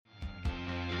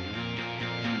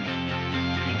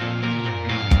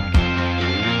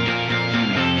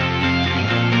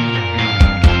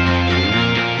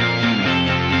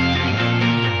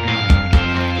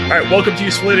All right, welcome to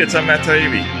Useful Idiots. I'm Matt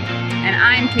Taibbi. And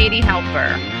I'm Katie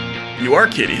Halper. You are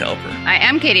Katie Halper. I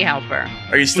am Katie Halper.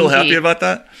 Are you still happy about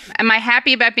that? Am I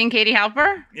happy about being Katie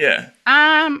Halper? Yeah.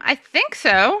 I think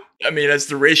so. I mean, has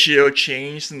the ratio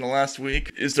changed in the last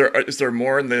week? Is there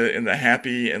more in the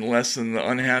happy and less in the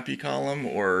unhappy column,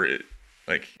 or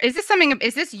like? Is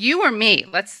this you or me?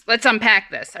 Let's unpack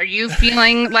this. Are you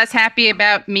feeling less happy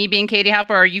about me being Katie Halper,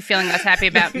 or are you feeling less happy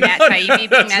about Matt Taibbi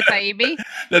being Matt Taibbi?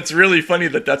 That's really funny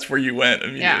that's where you went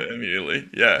immediately.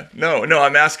 Yeah. No,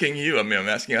 I'm asking you. I mean, I'm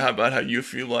asking how you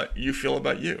feel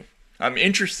about you. I'm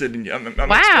interested in you. I'm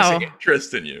expressing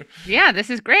interest in you. Yeah, this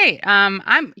is great.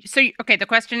 Okay. The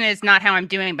question is not how I'm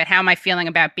doing, but how am I feeling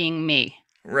about being me?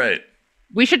 Right.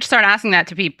 We should start asking that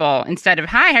to people instead of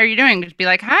 "Hi, how are you doing?" Just be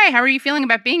like, "Hi, how are you feeling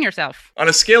about being yourself?" On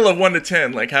a scale of 1 to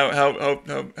 10, like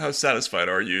how satisfied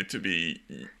are you to be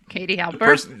Katie Halper?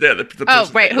 The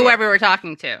person right, whoever we're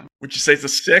talking to. Would you say it's a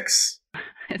 6?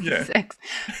 It's a 6.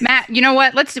 Matt, you know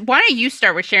what? Why don't you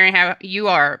start with sharing how you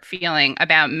are feeling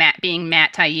about being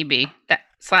Matt Taibbi?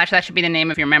 That should be the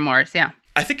name of your memoirs. Yeah.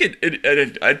 I think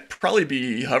I'd probably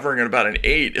be hovering at about an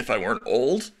 8 if I weren't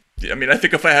old. I mean, I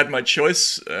think if I had my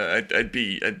choice, I'd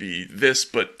be this,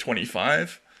 but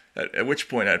 25. At which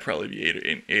point I'd probably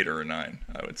be 8 or a 9,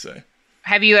 I would say.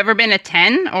 Have you ever been a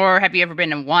 10, or have you ever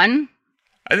been a 1?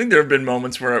 I think there have been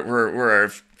moments where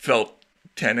I've felt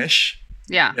 10-ish.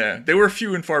 Yeah. Yeah. They were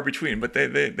few and far between, but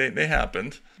they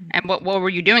happened. And what were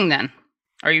you doing then?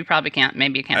 Or you probably can't.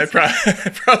 Maybe you can't. I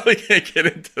probably can't get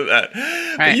into that.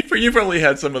 Right. But you probably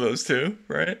had some of those too,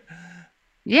 right?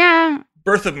 Yeah.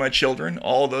 Birth of my children,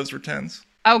 all of those were 10s.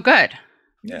 Oh, good.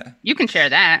 Yeah. You can share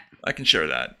that. I can share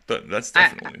that, but that's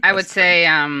definitely... I would say,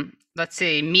 let's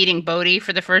see, meeting Bodhi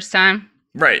for the first time.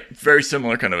 Right. Very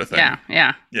similar kind of a thing.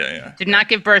 Yeah. Did not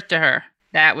give birth to her.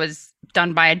 That was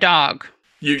done by a dog.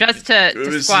 Just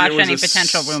to squash any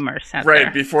potential rumors out right,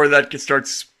 there. Before that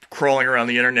starts crawling around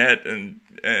the internet and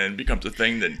becomes a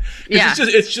thing, then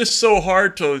it's just so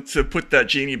hard to put that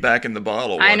genie back in the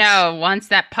bottle. I know. Once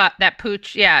that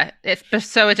pooch,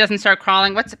 so it doesn't start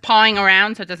crawling. What's it, pawing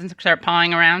around? So it doesn't start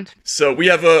pawing around. So we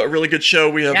have a really good show.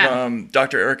 We have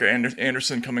Dr. Erica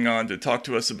Anderson coming on to talk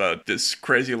to us about this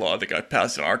crazy law that got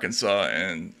passed in Arkansas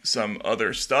and some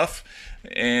other stuff.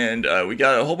 And we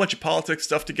got a whole bunch of politics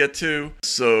stuff to get to,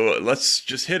 so let's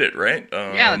just hit it, right?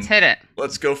 Let's hit it.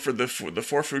 Let's go for the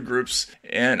 4 food groups,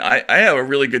 and I have a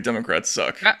really good Democrat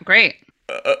suck. Oh, great.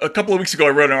 A couple of weeks ago, I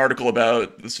wrote an article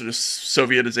about the sort of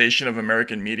Sovietization of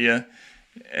American media,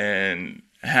 and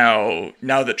how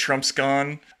now that Trump's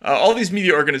gone, all these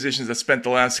media organizations that spent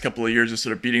the last couple of years just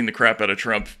sort of beating the crap out of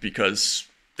Trump because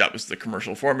that was the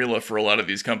commercial formula for a lot of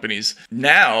these companies.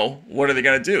 Now, what are they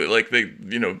going to do? Like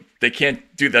they can't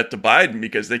do that to Biden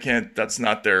because they can't. That's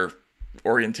not their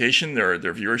orientation. Their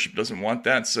viewership doesn't want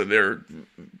that. So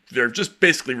they're just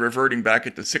basically reverting back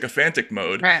into sycophantic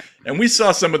mode. Right. And we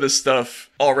saw some of this stuff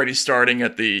already starting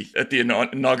at the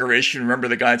inauguration. Remember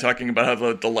the guy talking about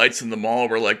how the lights in the mall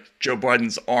were like Joe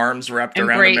Biden's arms wrapped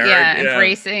around America?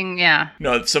 Embracing,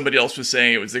 No, somebody else was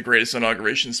saying it was the greatest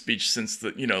inauguration speech since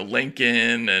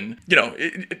Lincoln, and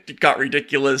it got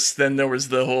ridiculous. Then there was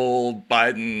the whole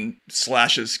Biden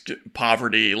slashes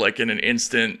poverty like in an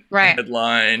instant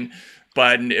headline.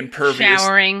 Biden impervious,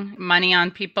 showering money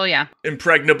on people,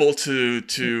 impregnable to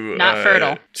not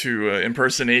fertile to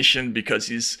impersonation because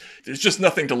there's just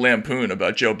nothing to lampoon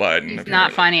about Joe Biden. He's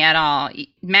not funny at all.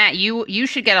 Matt, you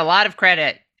should get a lot of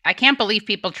credit. I can't believe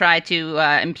people try to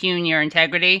impugn your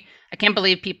integrity. I can't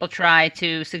believe people try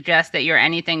to suggest that you're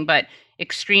anything but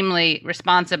extremely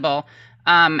responsible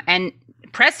and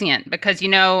prescient, because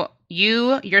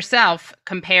you yourself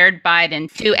compared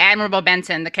Biden to Admiral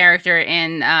Benson, the character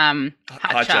in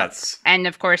Hot Shots. And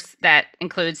of course, that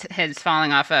includes his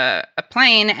falling off a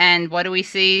plane. And what do we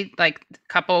see? Like a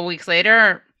couple of weeks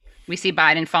later, we see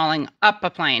Biden falling up a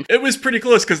plane. It was pretty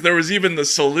close because there was even the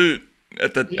salute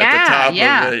at the top of it.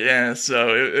 Yeah,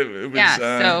 so it was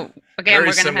so again,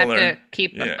 we're going to have to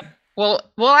keep... Well,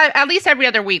 at least every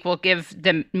other week, we'll give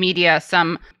the media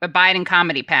a Biden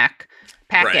comedy packet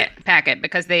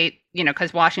because they...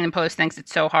 because Washington Post thinks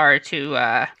it's so hard to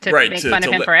make fun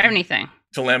of him for anything.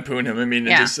 To lampoon him. I mean,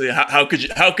 just say, how could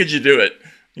you do it?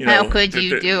 How could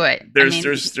you do it?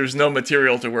 There's no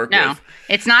material to work with. No,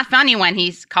 it's not funny when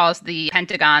he calls the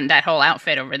Pentagon that whole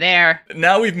outfit over there.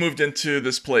 Now we've moved into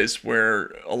this place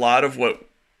where a lot of what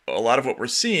we're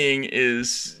seeing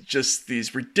is just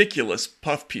these ridiculous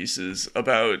puff pieces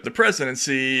about the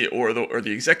presidency or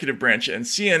the executive branch, and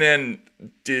CNN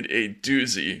did a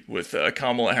doozy with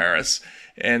Kamala Harris,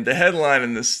 and the headline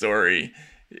in this story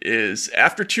is,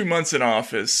 after 2 months in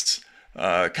office,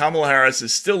 Kamala Harris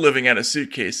is still living out of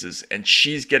suitcases, and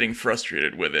she's getting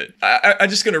frustrated with it. I'm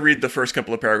just going to read the first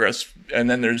couple of paragraphs, and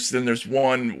then there's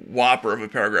one whopper of a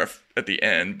paragraph at the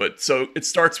end. But so it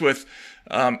starts with,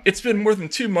 it's been more than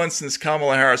 2 months since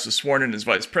Kamala Harris was sworn in as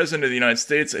Vice President of the United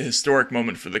States, a historic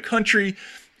moment for the country,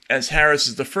 as Harris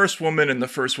is the first woman and the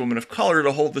first woman of color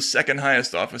to hold the second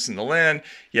highest office in the land.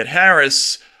 Yet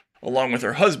Harris, along with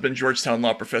her husband, Georgetown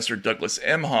law professor Douglas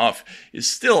Emhoff, is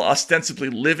still ostensibly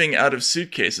living out of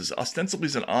suitcases. Ostensibly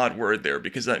is an odd word there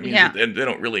because that means that they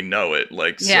don't really know it.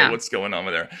 So what's going on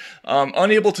with there?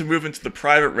 Unable to move into the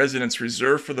private residence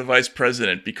reserved for the vice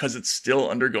president because it's still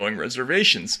undergoing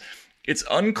reservations. It's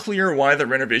unclear why the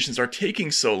renovations are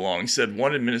taking so long, said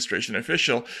one administration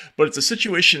official, but it's a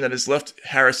situation that has left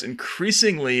Harris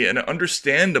increasingly and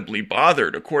understandably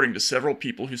bothered, according to several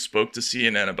people who spoke to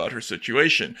CNN about her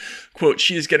situation. Quote,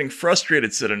 she is getting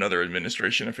frustrated, said another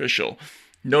administration official,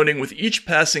 noting with each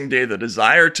passing day the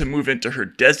desire to move into her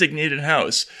designated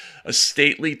house, a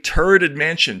stately, turreted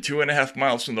mansion 2.5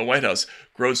 miles from the White House,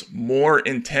 grows more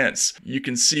intense. You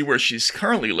can see where she's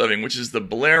currently living, which is the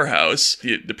Blair House,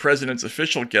 the president's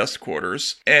official guest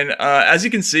quarters. And as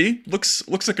you can see, looks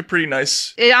like a pretty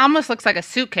nice... It almost looks like a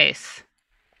suitcase.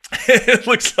 It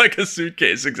looks like a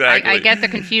suitcase, exactly. I get the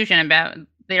confusion about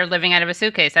they're living out of a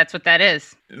suitcase. That's what that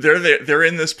is. They're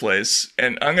in this place,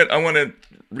 and I want to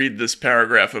read this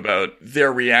paragraph about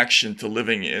their reaction to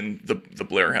living in the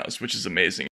Blair House, which is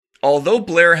amazing. Although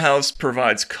Blair House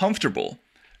provides comfortable,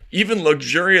 even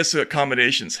luxurious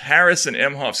accommodations, Harris and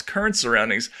Emhoff's current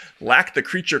surroundings lack the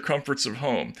creature comforts of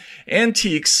home.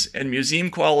 Antiques and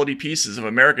museum-quality pieces of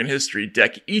American history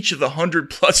deck each of the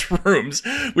 100-plus rooms,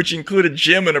 which include a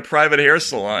gym and a private hair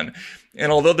salon. And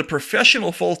although the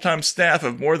professional full-time staff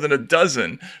of more than a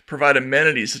dozen provide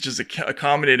amenities such as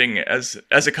accommodating as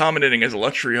a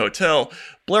luxury hotel,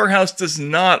 Blair House does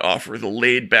not offer the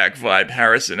laid-back vibe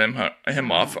Harris and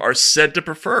Emhoff are said to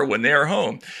prefer when they are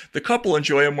home. The couple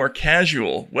enjoy a more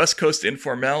casual, West Coast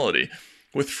informality,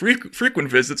 with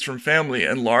frequent visits from family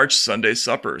and large Sunday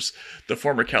suppers, the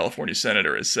former California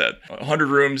senator has said. 100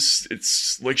 rooms,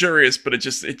 it's luxurious, but it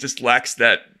just lacks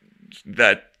that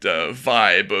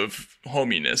vibe of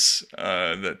hominess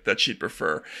that she'd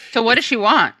prefer. So what does she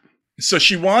want? So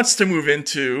she wants to move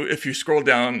into, if you scroll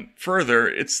down further,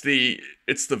 it's the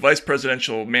vice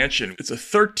presidential mansion. It's a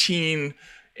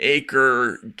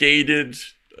 13-acre gated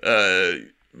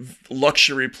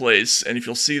luxury place, and if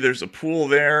you'll see, there's a pool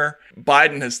there.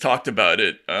 Biden has talked about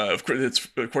it. Of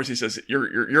course, he says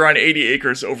you're on 80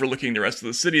 acres overlooking the rest of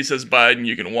the city. Says Biden,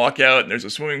 you can walk out and there's a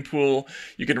swimming pool.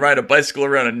 You can ride a bicycle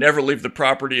around and never leave the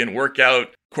property and work out.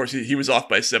 Of course, he was off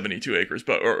by 72 acres,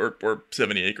 but or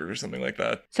 70 acres or something like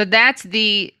that. So that's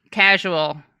the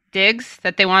casual digs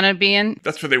that they want to be in.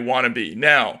 That's where they want to be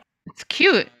now. It's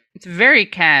cute. It's very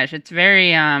cash. It's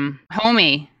very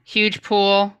homey. Huge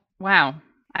pool. Wow.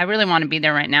 I really want to be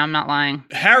there right now. I'm not lying.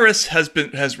 Harris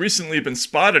has recently been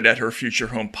spotted at her future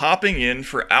home, popping in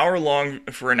for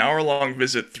an hour-long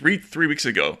visit three weeks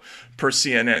ago, per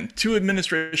CNN. Two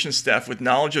administration staff with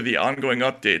knowledge of the ongoing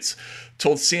updates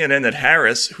told CNN that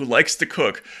Harris, who likes to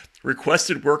cook,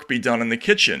 requested work be done in the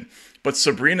kitchen. But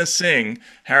Sabrina Singh,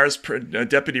 Harris'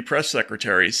 deputy press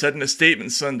secretary, said in a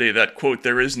statement Sunday that, quote,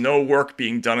 there is no work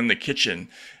being done in the kitchen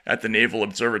at the Naval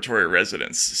Observatory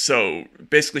residence. So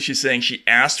basically she's saying she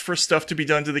asked for stuff to be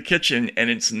done to the kitchen and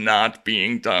it's not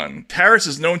being done. Harris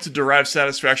is known to derive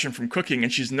satisfaction from cooking,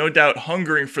 and she's no doubt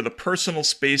hungering for the personal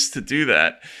space to do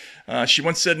that. She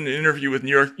once said in an interview with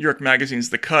New York Magazine's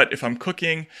The Cut, if I'm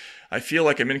cooking, I feel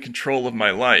like I'm in control of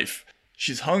my life.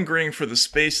 She's hungering for the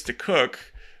space to cook.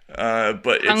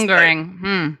 But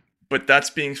that's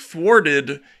being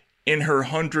thwarted in her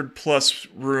 100-plus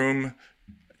room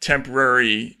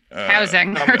temporary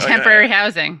housing. Her temporary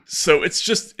housing. So it's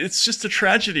just a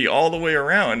tragedy all the way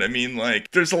around. I mean,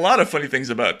 like, there's a lot of funny things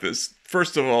about this.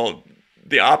 First of all,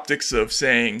 the optics of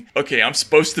saying, okay, I'm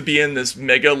supposed to be in this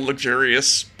mega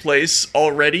luxurious place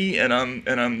already, and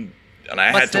I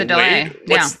had to wait.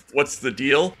 What's the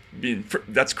deal?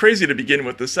 That's crazy to begin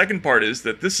with. The second part is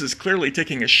that this is clearly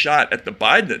taking a shot at the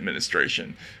Biden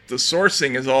administration. The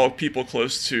sourcing is all people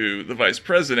close to the vice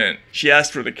president. She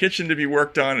asked for the kitchen to be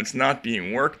worked on. It's not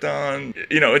being worked on.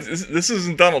 You know, this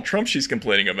isn't Donald Trump she's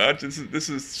complaining about. This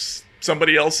is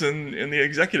somebody else in the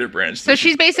executive branch. So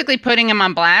she's basically putting him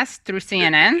on blast through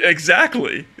CNN?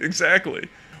 Exactly.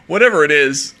 Whatever it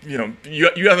is, you know,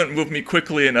 you haven't moved me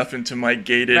quickly enough into my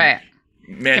gated... Right.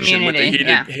 Mansion with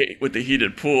the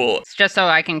heated pool. It's just so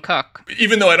I can cook.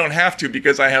 Even though I don't have to,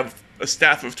 because I have a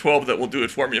staff of 12 that will do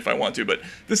it for me if I want to. But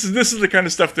this is the kind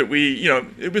of stuff that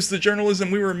it was the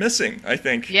journalism we were missing, I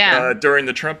think, during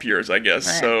the Trump years, I guess.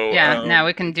 Right. So now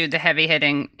we can do the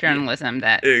heavy-hitting journalism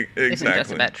that isn't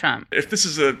just about Trump. If this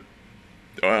is a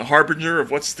harbinger of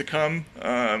what's to come,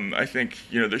 I think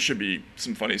there should be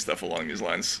some funny stuff along these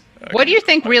lines. What do you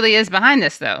think really is behind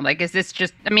this, though? Like, is this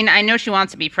just? I mean, I know she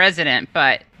wants to be president,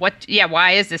 but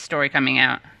why is this story coming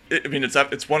out?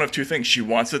 It's one of two things. She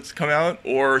wants it to come out,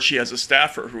 or she has a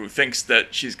staffer who thinks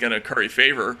that she's going to curry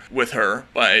favor with her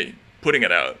by putting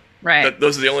it out. Right.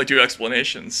 Those are the only two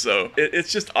explanations. So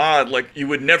it's just odd. Like, you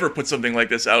would never put something like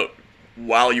this out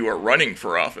while you are running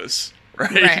for office.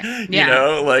 Right.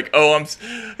 Yeah.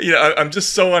 I'm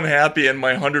just so unhappy in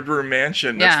my 100-room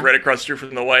mansion that's right across the street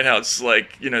from the White House.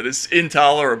 Like, this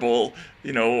intolerable.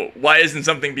 Why isn't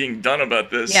something being done about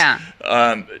this? Yeah.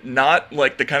 Not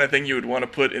like the kind of thing you would want to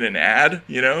put in an ad,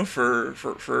 for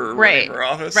running for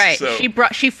office. Right. So.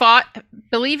 She fought,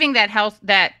 believing that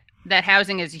that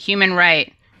housing is a human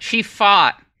right. She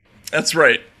fought. That's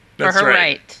right. For her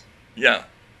right. Yeah.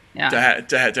 Yeah.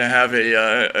 To have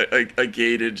a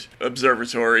gated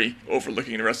observatory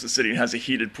overlooking the rest of the city and has a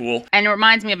heated pool. And it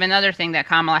reminds me of another thing that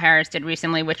Kamala Harris did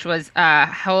recently, which was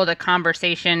hold a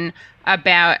conversation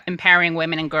about empowering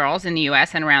women and girls in the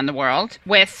U.S. and around the world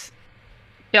with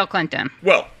Bill Clinton.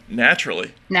 Well,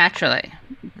 naturally.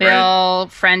 Bill,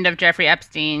 friend of Jeffrey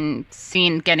Epstein,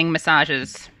 seen getting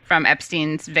massages from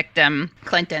Epstein's victim,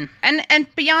 Clinton. And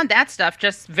beyond that stuff,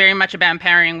 just very much about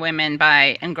empowering women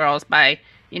and girls by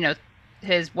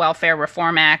his Welfare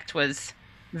Reform Act was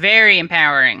very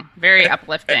empowering, very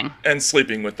uplifting. And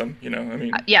sleeping with them,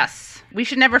 yes. We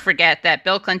should never forget that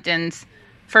Bill Clinton's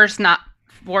first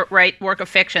work of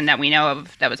fiction that we know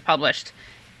of that was published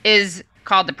is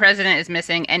called The President is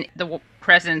Missing and the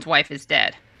President's Wife is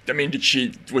Dead. I mean,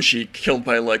 was she killed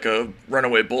by like a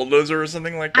runaway bulldozer or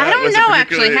something like that? I don't know,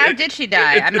 actually. How did she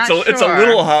die? I'm not sure. It's a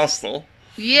little hostile.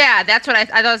 Yeah, that's what I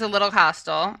thought. It was a little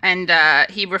hostile. And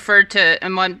he referred to,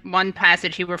 in one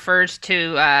passage, he refers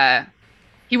to,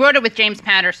 he wrote it with James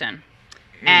Patterson.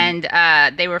 And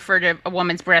they refer to a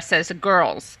woman's breasts as the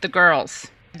girls.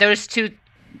 Those two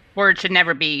words should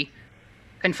never be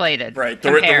conflated. Right.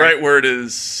 The right word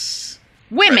is...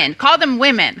 Women. Right. Call them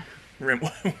women.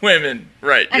 Women.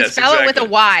 Right. And yes, spell exactly. it with a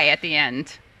Y at the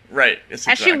end. Right. Yes,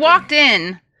 exactly. As she walked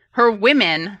in, her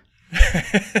women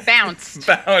bounced.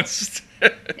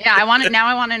 Yeah, I want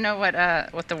to know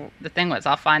what the thing was.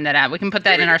 I'll find that out. We can put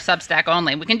that in our Substack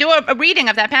only. We can do a reading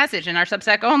of that passage in our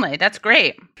Substack only. That's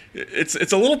great. It's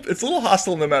a little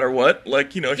hostile no matter what.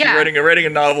 Like, if you're writing a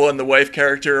novel and the wife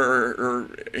character or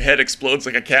head explodes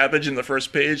like a cabbage in the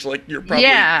first page, like you're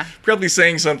probably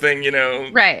saying something,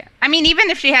 Right. I mean, even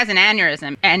if she has an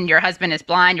aneurysm and your husband is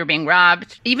blind, you're being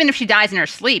robbed, even if she dies in her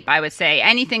sleep, I would say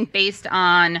anything based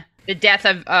on the death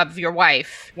of your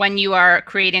wife when you are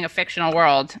creating a fictional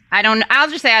world. I'll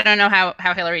just say I don't know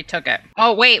how Hillary took it.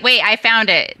 Oh, wait, I found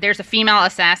it. There's a female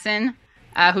assassin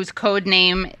whose code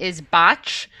name is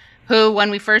Botch, who, when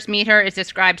we first meet her, is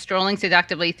described strolling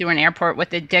seductively through an airport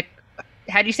with a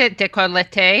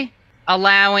décolleté,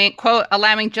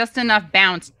 allowing just enough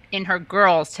bounce in her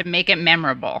girls to make it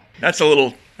memorable. That's a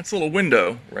little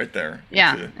window right there.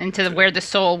 Yeah, into where the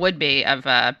soul would be of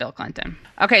Bill Clinton.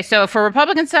 Okay, so for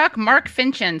Republican stock, Mark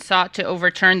Finchem sought to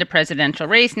overturn the presidential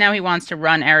race. Now he wants to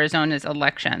run Arizona's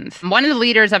elections. One of the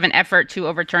leaders of an effort to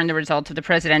overturn the results of the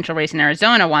presidential race in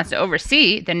Arizona wants to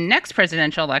oversee the next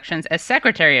presidential elections as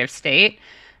Secretary of State.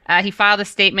 He filed a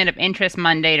statement of interest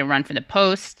Monday to run for the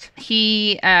post.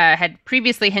 He had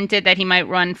previously hinted that he might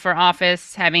run for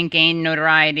office, having gained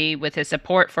notoriety with his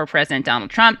support for President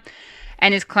Donald Trump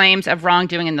and his claims of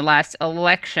wrongdoing in the last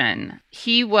election.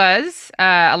 He was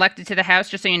elected to the House,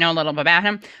 just so you know a little bit about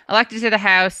him, elected to the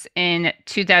House in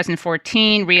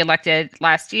 2014, reelected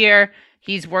last year.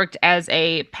 He's worked as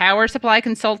a power supply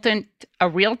consultant, a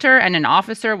realtor, and an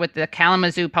officer with the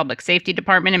Kalamazoo Public Safety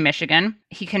Department in Michigan.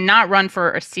 He cannot run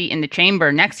for a seat in the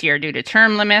chamber next year due to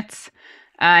term limits.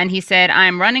 And he said,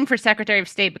 I'm running for Secretary of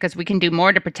State because we can do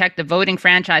more to protect the voting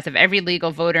franchise of every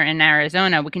legal voter in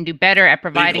Arizona. We can do better at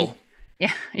providing... Legal.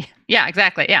 Yeah,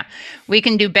 exactly. Yeah. We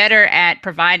can do better at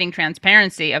providing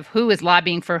transparency of who is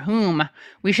lobbying for whom.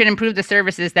 We should improve the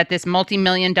services that this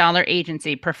multi-million-dollar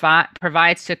agency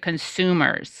provides to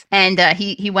consumers. And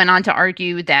he went on to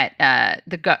argue that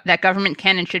that government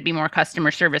can and should be more customer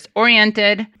service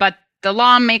oriented. But the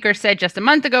lawmaker said just a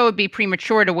month ago it would be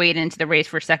premature to wade into the race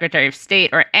for Secretary of State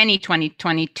or any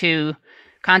 2022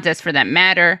 contest for that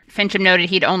matter. Finchem noted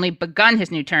he'd only begun his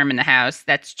new term in the House.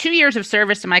 That's 2 years of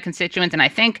service to my constituents, and I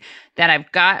think that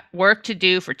I've got work to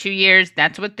do for 2 years.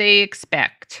 That's what they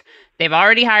expect. They've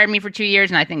already hired me for 2 years,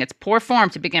 and I think it's poor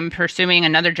form to begin pursuing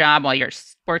another job while you're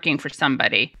working for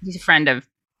somebody. He's a friend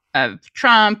of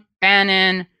Trump,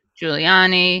 Bannon,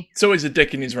 Giuliani. So he's a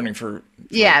dick and he's running for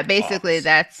yeah, basically office.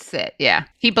 That's it. Yeah.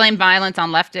 He blamed violence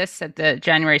on leftists at the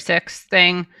January 6th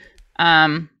thing.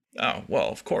 Oh, well,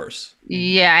 of course.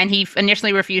 Yeah, and he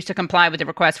initially refused to comply with the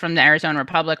request from the Arizona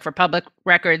Republic for public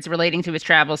records relating to his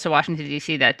travels to Washington,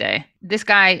 D.C. that day. This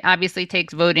guy obviously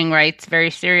takes voting rights very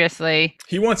seriously.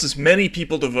 He wants as many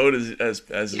people to vote as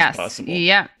is possible.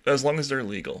 Yeah. As long as they're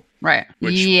legal. Right.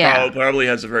 Which probably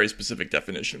has a very specific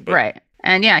definition. But right.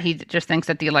 And yeah, he just thinks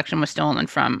that the election was stolen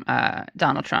from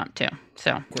Donald Trump, too.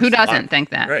 So who doesn't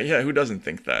think that? Right. Yeah. Who doesn't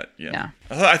think that? Yeah.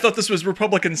 I thought this was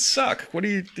Republicans suck. What do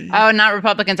you? Oh, not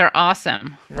Republicans are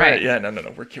awesome. Right. Yeah. No.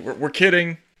 We're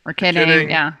kidding. We're kidding.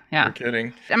 Yeah. We're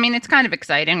kidding. I mean, it's kind of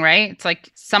exciting, right? It's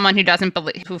like someone who doesn't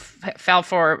believe, who fell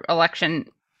for election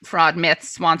fraud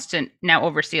myths wants to now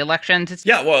oversee elections.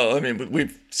 Yeah, well, I mean,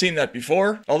 we've seen that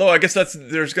before. Although I guess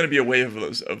there's going to be a wave of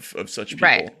those of such people.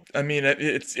 Right. I mean,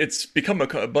 it's become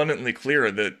abundantly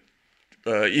clear that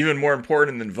even more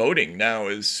important than voting now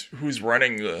is who's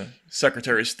running the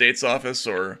Secretary of State's office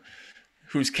or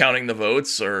who's counting the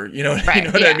votes or you know what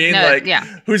I mean?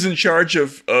 Who's in charge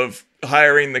of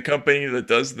hiring the company that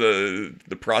does the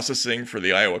processing for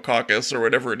the Iowa caucus or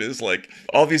whatever it is. Like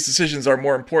all these decisions are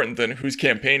more important than whose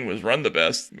campaign was run the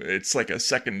best. It's like a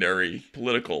secondary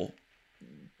political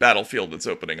battlefield that's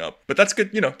opening up. But that's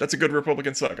good. That's a good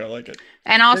Republican suck. I like it.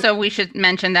 And also we should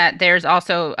mention that there's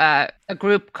also a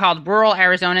group called Rural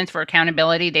Arizonans for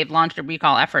Accountability. They've launched a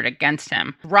recall effort against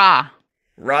him. RA.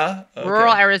 Okay.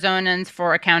 Rural Arizonans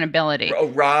for Accountability. Oh,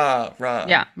 RA.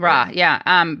 Yeah, RA.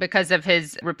 Yeah. Because of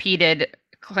his repeated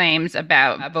claims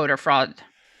about voter fraud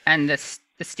and the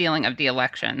stealing of the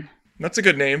election. That's a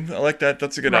good name. I like that.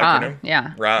 That's a good acronym.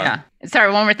 Yeah. RA. Yeah.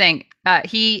 Sorry, one more thing.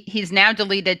 He's now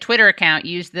deleted Twitter account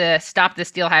used the Stop the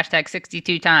Steal hashtag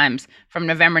 62 times from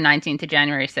November 19th to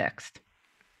January 6th.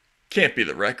 Can't be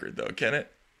the record though, can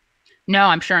it? No,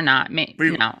 I'm sure not.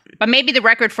 No. But maybe the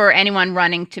record for anyone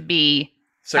running to be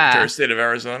Secretary of State of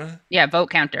Arizona? Yeah,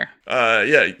 vote counter.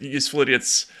 Useful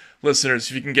Idiots listeners,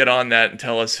 if you can get on that and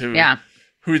tell us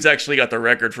who's actually got the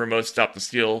record for most Stop the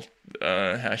Steal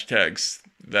hashtags,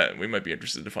 that we might be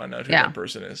interested to find out who that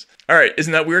person is. All right,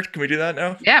 isn't that weird? Can we do that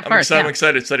now? Yeah, of course. I'm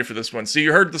excited for this one. So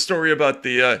you heard the story about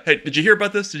the hey, did you hear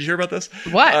about this?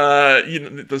 What?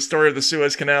 The story of the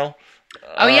Suez Canal.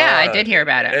 Oh yeah, I did hear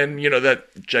about it. And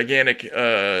that gigantic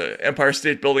Empire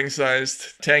State Building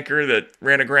sized tanker that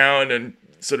ran aground and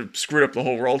sort of screwed up the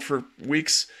whole world for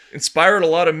weeks. Inspired a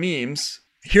lot of memes.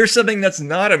 Here's something that's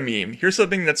not a meme. Here's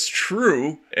something that's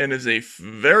true and is a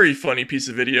very funny piece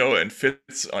of video and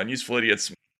fits on Useful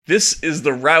Idiots. This is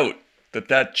the route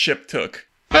that ship took.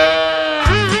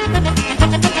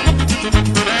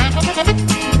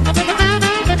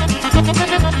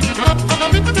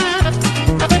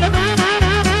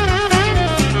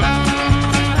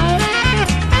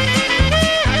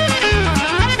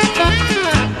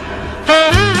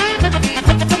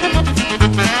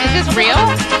 Is this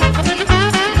real?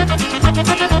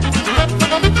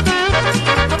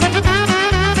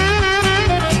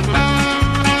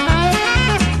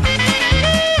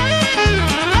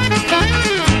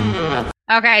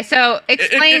 Okay, so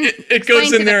explain to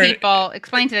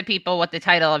the people what the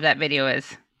title of that video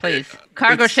is, please.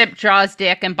 Cargo ship draws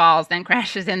dick and balls, then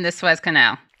crashes in the Suez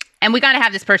Canal. And we got to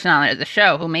have this person on the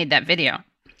show who made that video.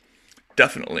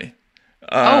 Definitely.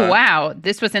 Oh, wow.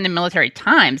 This was in the Military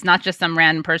Times, not just some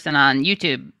random person on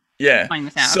YouTube. Yeah.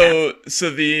 This out. So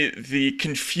the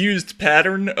confused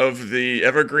pattern of the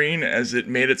Evergreen as it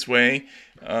made its way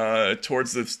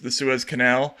towards the Suez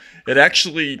Canal, it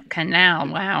actually...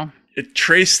 Wow. It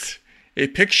traced a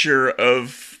picture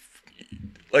of,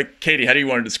 like, Katie, how do you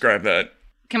want to describe that?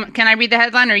 Can I read the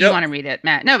headline or you want to read it,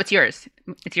 Matt? No, it's yours.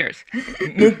 It's yours.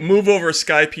 move over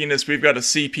sky penis. We've got a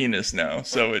sea penis now.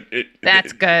 So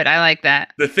That's good. I like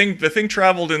that. The thing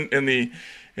traveled in the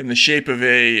shape of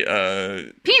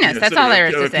a penis. That's all there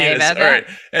is to say about that.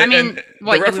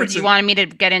 Right. You wanted me to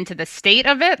get into the state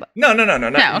of it? No.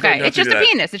 Okay. It's just a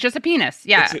penis. It's just a penis.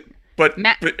 Yeah. But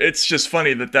it's just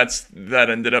funny that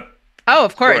ended up. Oh,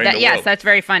 of course. That's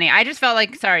very funny. I just felt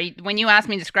like, when you asked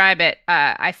me to describe it,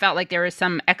 I felt like there was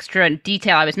some extra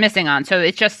detail I was missing on. So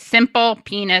it's just simple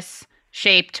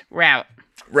penis-shaped route.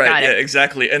 Right,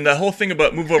 exactly. And the whole thing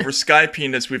about move over sky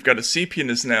penis, we've got a sea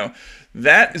penis now,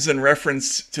 that is in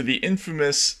reference to the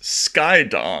infamous sky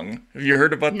dong. Have you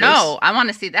heard about this? No, I want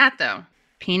to see that, though.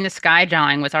 Penis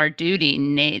skyjawing was our duty,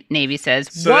 Navy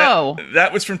says. So Whoa.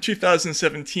 That was from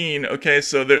 2017. Okay,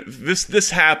 so this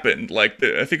happened. Like,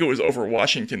 I think it was over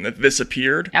Washington that this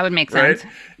appeared. That would make sense.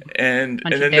 Right? And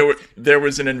then there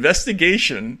was an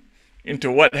investigation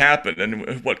into what happened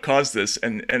and what caused this,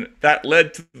 and that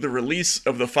led to the release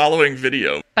of the following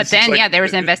video. But there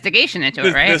was an investigation into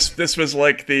it, right? This was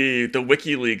like the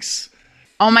WikiLeaks.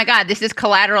 Oh my God, this is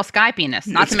collateral sky penis.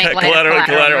 Not to make light of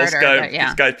collateral murder,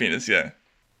 sky penis, yeah.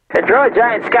 Hey, draw a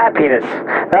giant sky penis.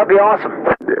 That'd be awesome.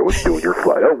 Yeah, what you doing your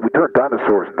flight? Oh, we turned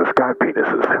dinosaurs into sky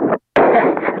penises.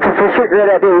 It's for sure a great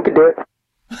idea. We can do it.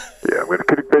 Yeah, I'm going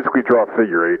to basically draw a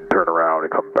figure 8 and turn around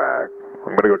and come back.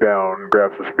 I'm going to go down,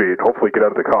 grab some speed, hopefully get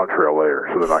out of the contrail layer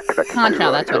so they're not connected.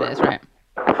 Contrail, that's what it is, right?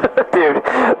 Dude,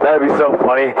 that'd be so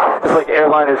funny. It's like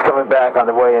airliners coming back on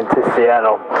the way into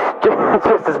Seattle.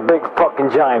 Just this big fucking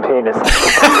giant penis.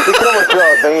 You can almost draw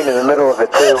a vein in the middle of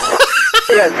it, too.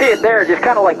 Yeah, see it there. Just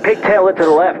kind of like pigtail it to the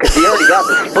left, because you already got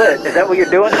the split. Is that what you're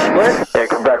doing, the split? Yeah,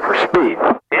 come back for speed.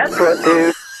 Yeah, that's what,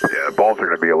 dude. Yeah, the balls are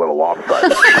going to be a little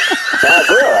lopsided. That's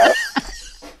all right.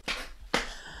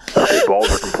 Okay, balls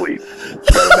are complete.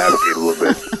 Gotta navigate a little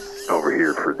bit over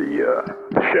here for the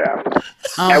shaft.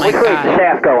 Oh my which way is the God.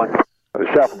 shaft going? The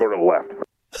shaft will go to the left.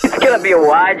 It's gonna be a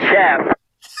wide shaft.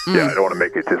 Yeah, I don't want to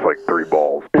make it just like 3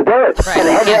 balls. Do it. Right, And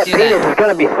the head of can't that do penis that. is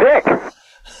gonna be thick.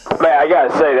 Man, I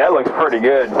gotta say, that looks pretty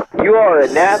good. You are a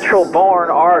natural-born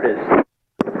artist.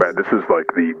 Man, this is like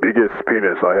the biggest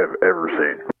penis I have ever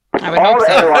seen. I would All hope the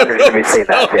so. airliners have seen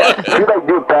that, yeah. If you like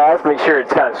do pass, make sure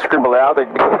it's kind of scribbled out. I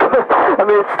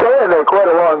mean, it's staying there quite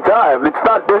a long time. It's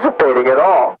not dissipating at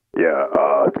all. Yeah,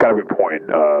 it's kind of a good point.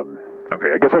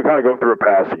 Okay, I guess I'll kind of go through a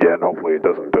pass again. Hopefully it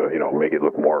doesn't, make it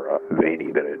look more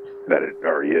veiny than it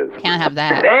already is. Can't have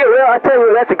that. Hey, well, I tell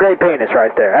you, that's a great penis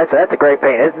right there. That's a great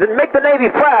penis. Make the Navy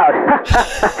proud.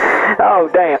 Oh,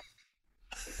 damn.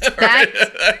 That's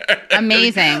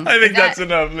amazing. I think that's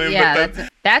enough. Yeah,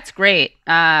 that's great.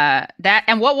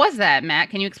 And what was that, Matt?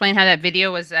 Can you explain how that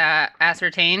video was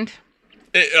ascertained?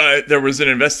 There was an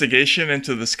investigation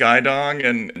into the skydong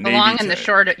and The long and the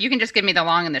short. You can just give me the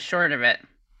long and the short of it.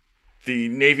 The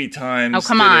Navy Times. Oh,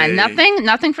 come on.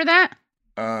 Nothing for that?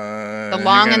 The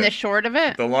long and the short of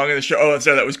it? The long and the short. Oh,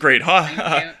 sorry, that was great.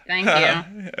 Thank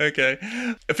you. Okay.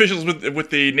 Officials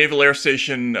with the Naval Air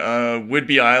Station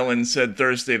Whidbey Island said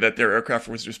Thursday that their aircraft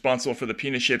was responsible for the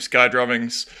penis-shaped sky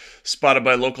drawings spotted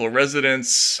by local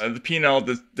residents.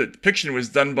 The depiction was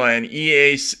done by an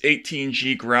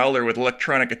EA-18G Growler with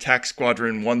Electronic Attack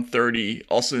Squadron 130,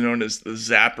 also known as the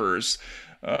Zappers.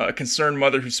 A concerned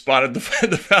mother who spotted the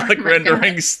phallic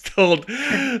renderings told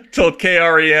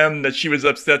KREM that she was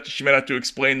upset that she might have to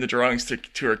explain the drawings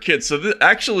to her kids. So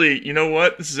actually, you know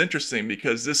what? This is interesting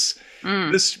because this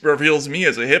reveals me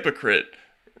as a hypocrite,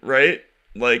 right?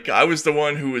 Like I was the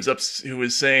one who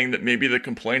was saying that maybe the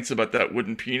complaints about that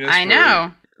wooden penis. I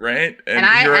know, right? And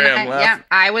here I am. Yeah,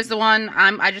 I was the one.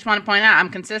 I just want to point out I'm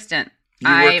consistent. You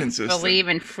were consistent. I believe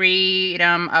in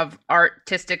freedom of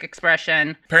artistic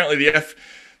expression. Apparently,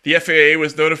 the FAA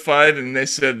was notified, and they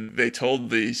said they told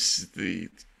the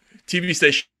TV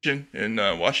station in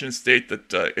Washington State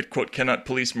that it quote cannot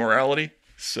police morality.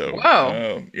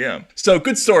 So, yeah. So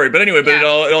good story, but anyway, but it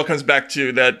all comes back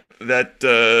to that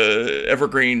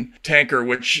Evergreen tanker,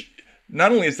 which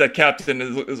not only is that captain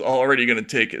is already going to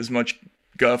take as much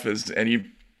guff as any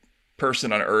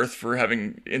person on Earth for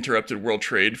having interrupted world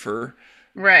trade for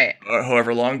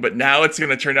however long, but now it's going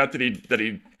to turn out that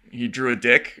he drew a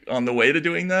dick on the way to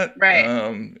doing that. Right.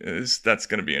 That's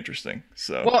going to be interesting.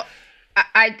 So. Well,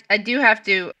 I do have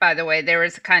to. By the way, there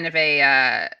was kind of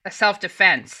a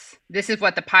self-defense. This is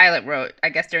what the pilot wrote, I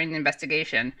guess, during the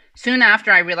investigation. Soon after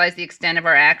I realized the extent of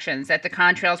our actions, that the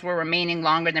contrails were remaining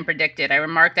longer than predicted, I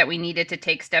remarked that we needed to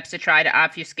take steps to try to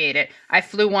obfuscate it. I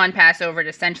flew one pass over it,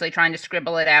 essentially trying to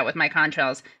scribble it out with my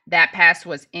contrails. That pass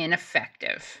was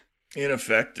ineffective.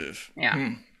 Ineffective.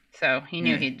 Yeah. So he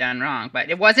knew he'd done wrong, but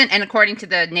it wasn't. And according to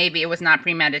the Navy, it was not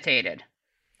premeditated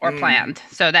or planned.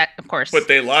 So that, of course. But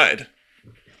they lied.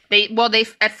 They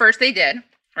at first they did.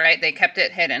 Right, they kept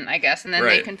it hidden, I guess, and then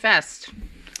they confessed.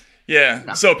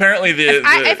 Yeah. So apparently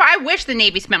if I wish the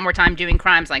Navy spent more time doing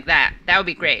crimes like that, that would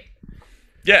be great.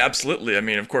 Yeah, absolutely. I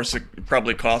mean, of course, it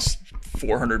probably costs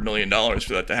 $400 million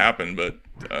for that to happen, but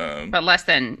less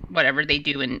than whatever they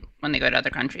do when they go to other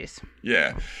countries.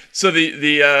 Yeah. So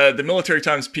the Military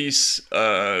Times piece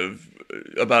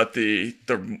about the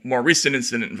more recent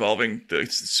incident involving the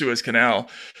Suez Canal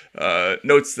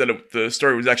notes that the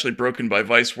story was actually broken by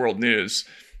Vice World News.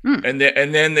 And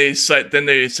then they said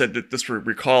that this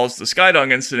recalls the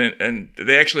Skydong incident, and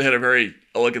they actually had a very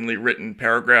elegantly written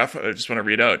paragraph. I just want to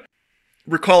read out.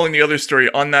 recalling the other story,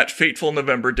 on that fateful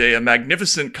November day, a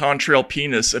magnificent contrail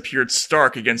penis appeared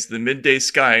stark against the midday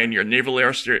sky near Naval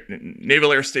Air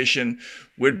Station,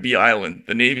 Whidbey Island.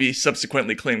 The Navy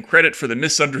subsequently claimed credit for the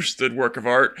misunderstood work of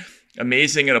art,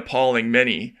 amazing and appalling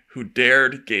many who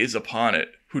dared gaze upon it.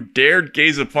 Who dared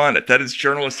gaze upon it. That is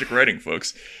journalistic writing,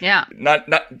 folks. Yeah.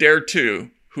 Not dared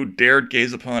to. Who dared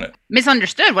gaze upon it.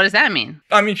 Misunderstood? What does that mean?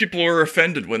 I mean, people were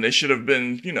offended when they should have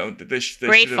been, they should have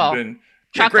been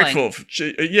grateful,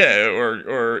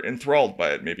 or enthralled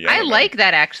by it, maybe. I like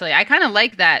that, actually. I kind of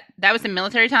like that. That was the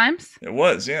military times? It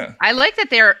was, yeah. I like that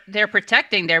they're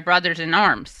protecting their brothers in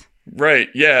arms. Right,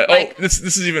 yeah. This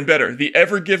is even better. The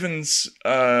Ever Given's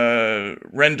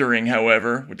rendering,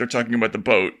 however, what they're talking about the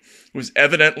boat, was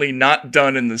evidently not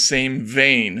done in the same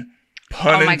vein,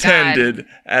 pun intended,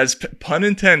 as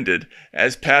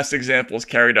past examples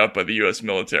carried out by the U.S.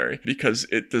 military, because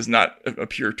it does not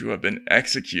appear to have been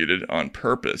executed on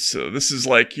purpose. So this is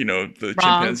like, the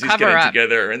chimpanzees getting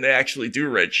together and they actually do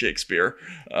write Shakespeare.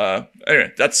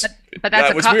 Anyway,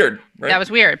 that was weird, right? That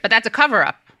was weird, but that's a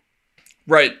cover-up.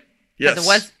 Right, yes. It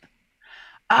was.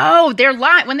 Oh, they're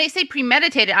lying. When they say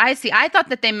premeditated, I thought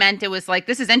that they meant it was like,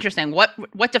 this is interesting.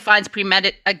 What defines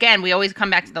premeditated? Again, we always come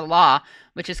back to the law,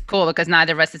 which is cool because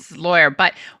neither of us is a lawyer.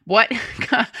 But what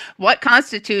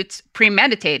constitutes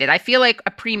premeditated? I feel like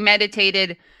a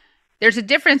premeditated, there's a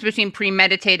difference between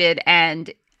premeditated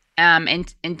and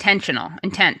intentional,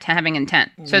 having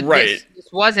intent. So this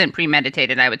wasn't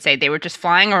premeditated, I would say. They were just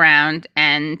flying around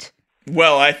and...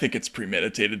 Well, I think it's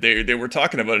premeditated. They were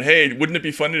talking about, hey, wouldn't it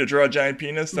be funny to draw a giant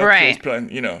penis? That right. Feels, I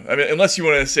mean, unless you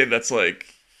want to say that's like,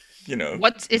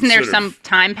 isn't there some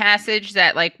time passage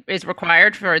that like is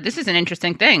required for, this is an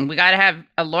interesting thing. We got to have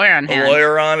a lawyer on hand. A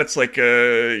lawyer on, it's like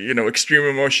extreme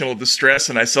emotional distress,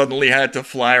 and I suddenly had to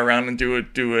fly around and do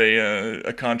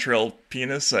a contrail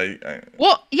penis.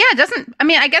 Well, yeah,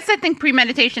 I guess I think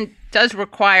premeditation does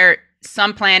require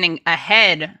some planning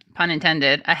ahead, pun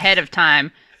intended, ahead of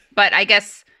time. But I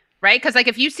guess, right? Because like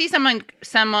if you see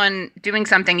someone doing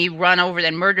something, you run over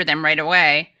them, murder them right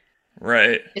away.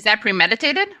 Right. Is that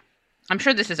premeditated? I'm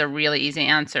sure this is a really easy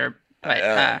answer,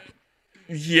 but...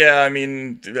 yeah, I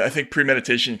mean, I think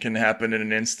premeditation can happen in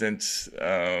an instant.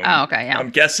 Okay, yeah.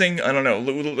 I'm guessing. I don't know.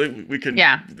 We could...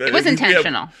 Yeah, it was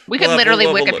intentional. We could literally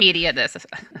Wikipedia this.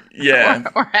 Yeah.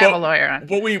 or have a lawyer on.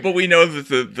 But we know that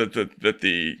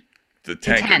the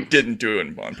tanker didn't do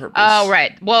it on purpose. Oh,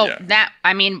 right. Well,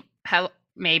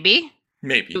 maybe.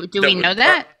 Maybe. Do we know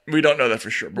that? We don't know that for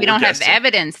sure. But we don't have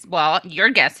evidence. Well, you're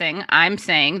guessing. I'm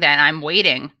saying that I'm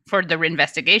waiting for the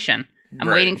investigation. I'm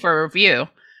waiting for a review.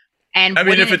 And I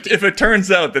mean, if it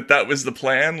turns out that was the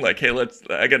plan, like, hey,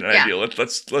 I get an idea.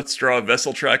 Let's draw a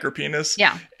vessel tracker penis.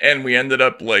 Yeah. And we ended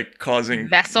up like causing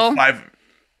vessel.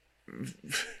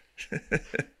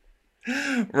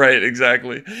 Right,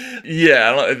 exactly.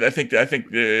 Yeah, I think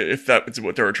if that's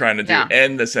what they were trying to do,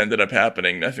 and this ended up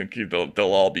happening, I think they'll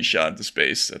all be shot into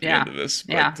space at the end of this.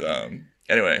 But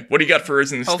anyway, what do you got for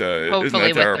isn't that terrible?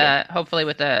 Hopefully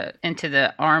with into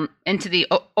the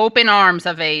open arms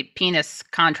of a penis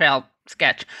contrail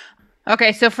sketch.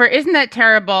 Okay, so for Isn't That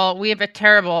Terrible, we have a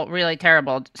terrible, really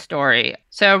terrible story.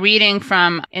 So reading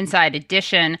from Inside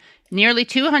Edition, nearly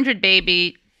 200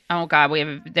 baby... Oh God,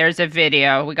 there's a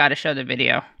video. We got to show the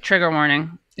video. Trigger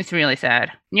warning. It's really sad.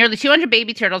 Nearly 200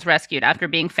 baby turtles rescued after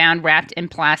being found wrapped in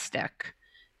plastic.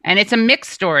 And it's a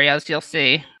mixed story, as you'll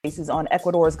see. Cases on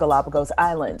Ecuador's Galapagos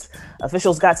Islands.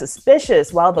 Officials got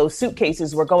suspicious while those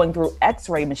suitcases were going through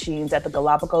X-ray machines at the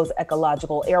Galapagos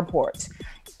Ecological Airport.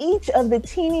 Each of the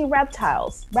teeny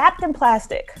reptiles wrapped in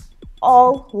plastic,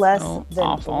 all less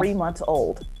than 3 months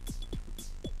old.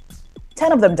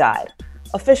 10 of them died.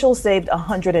 Officials saved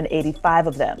 185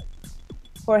 of them.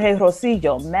 Jorge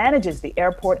Rosillo manages the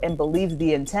airport and believes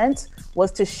the intent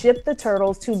was to ship the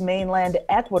turtles to mainland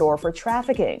Ecuador for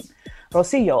trafficking.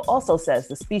 Rosillo also says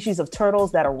the species of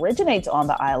turtles that originates on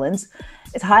the islands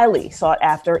is highly sought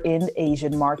after in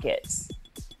Asian markets.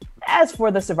 As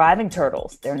for the surviving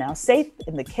turtles, they're now safe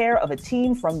in the care of a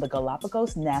team from the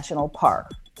Galapagos National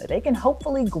Park, so they can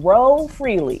hopefully grow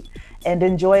freely and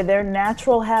enjoy their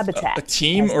natural habitat. A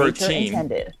team or a team?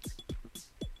 Intended.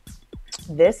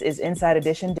 This is Inside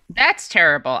Edition. That's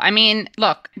terrible. I mean,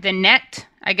 look, the net,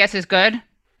 I guess, is good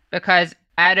because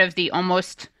out of the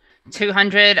almost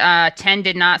 200, 10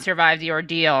 did not survive the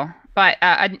ordeal. But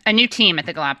a new team at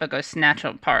the Galapagos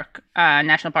National Park. And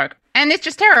it's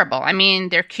just terrible. I mean,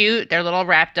 they're cute. They're little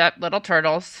wrapped up little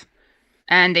turtles.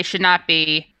 And they should not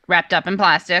be wrapped up in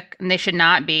plastic. And they should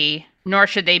not be, nor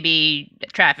should they be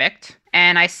trafficked.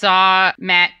 And I saw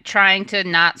Matt trying to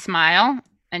not smile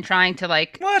and trying to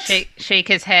shake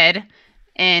his head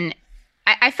in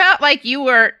I felt like you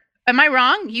were. Am I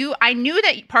wrong? I knew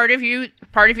that part of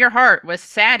your heart was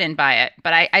saddened by it,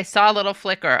 but I saw a little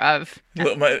flicker of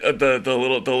the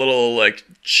little like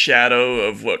shadow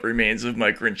of what remains of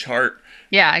my Grinch heart.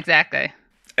 Yeah, exactly.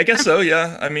 I guess so.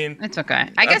 Yeah, I mean, it's okay.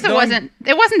 I guess it wasn't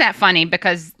that funny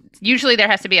because usually there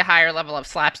has to be a higher level of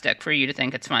slapstick for you to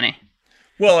think it's funny.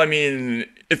 Well, I mean,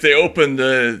 if they opened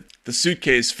the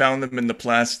suitcase, found them in the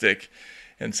plastic,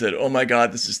 and said, "Oh my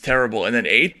God, this is terrible," and then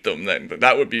ate them, then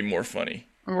that would be more funny.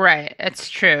 Right. It's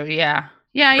true. Yeah.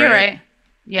 Yeah, you're right.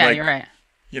 Yeah, like, you're right.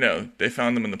 You know, they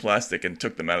found them in the plastic and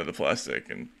took them out of the plastic,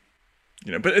 and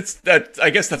but it's that. I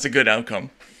guess that's a good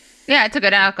outcome. Yeah, it's a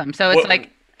good outcome. So it's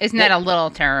isn't that a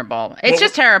little terrible? It's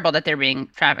just terrible that they're being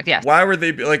trafficked. Yes. Why were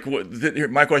they like?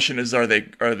 My question is: Are they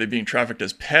being trafficked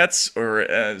as pets or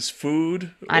as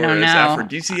food? Or I don't know. As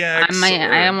aphrodisiacs?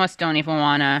 I almost don't even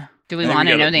want to. Do we want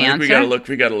to know the answer? We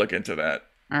gotta look into that.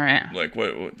 All right. Like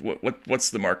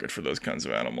what's the market for those kinds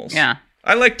of animals? Yeah.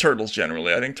 I like turtles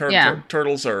generally. I think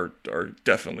turtles are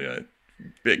definitely a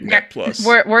big net plus.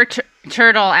 We're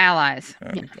turtle allies.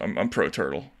 I'm pro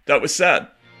turtle. That was sad.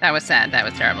 That was sad. That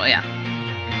was terrible. Yeah.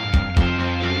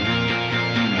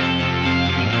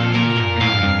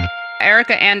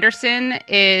 Erica Anderson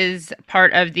is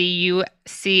part of the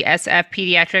UCSF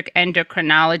Pediatric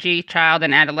Endocrinology Child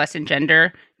and Adolescent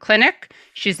Gender Clinic.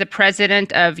 She's the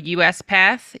president of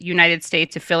USPath, United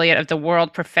States affiliate of the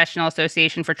World Professional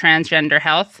Association for Transgender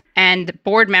Health, and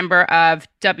board member of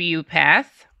WPath,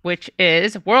 which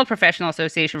is World Professional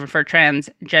Association for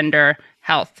Transgender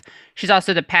Health. She's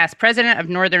also the past president of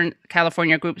Northern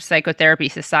California Group Psychotherapy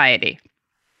Society.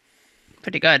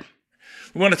 Pretty good.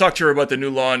 We want to talk to her about the new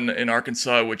law in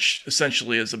Arkansas, which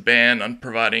essentially is a ban on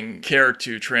providing care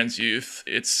to trans youth.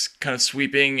 It's kind of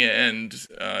sweeping and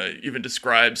even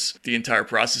describes the entire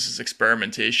process as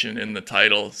experimentation in the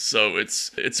title. So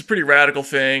it's a pretty radical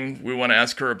thing. We want to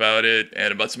ask her about it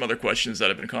and about some other questions that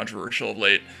have been controversial of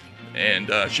late, and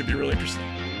it should be really interesting.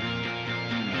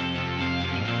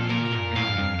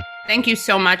 Thank you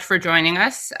so much for joining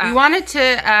us. We wanted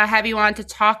to have you on to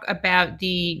talk about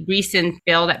the recent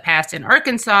bill that passed in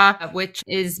Arkansas, which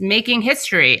is making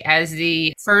history as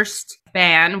the first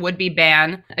would-be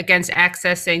ban against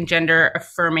accessing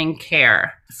gender-affirming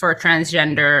care for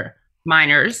transgender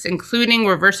minors, including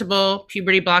reversible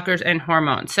puberty blockers and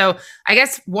hormones. So I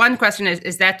guess one question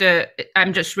is that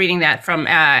I'm just reading that from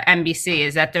NBC,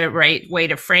 is that the right way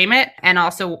to frame it? And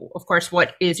also, of course,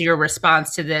 what is your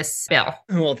response to this bill?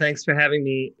 Well, thanks for having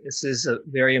me. This is a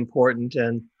very important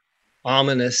and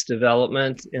ominous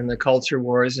development in the culture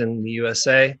wars in the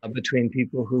USA between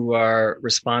people who are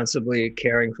responsibly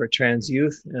caring for trans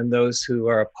youth and those who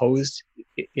are opposed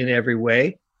in every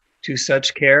way to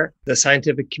such care. The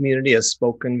scientific community has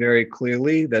spoken very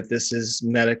clearly that this is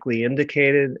medically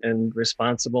indicated and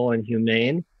responsible and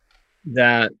humane,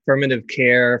 that affirmative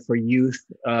care for youth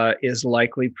is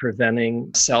likely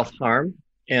preventing self-harm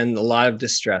and a lot of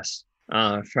distress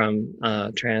from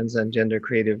trans and gender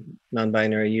creative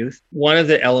non-binary youth. One of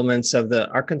the elements of the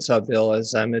Arkansas bill,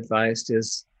 as I'm advised,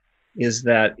 is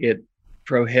that it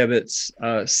prohibits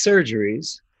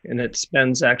surgeries, and it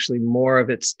spends actually more of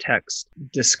its text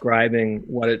describing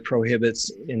what it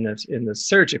prohibits in the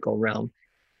surgical realm.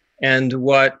 And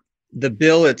what the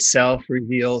bill itself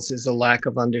reveals is a lack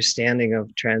of understanding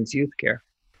of trans youth care,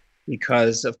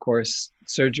 because, of course,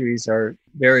 surgeries are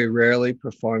very rarely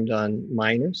performed on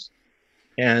minors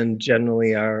and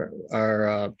generally are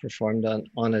performed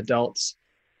on adults,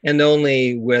 and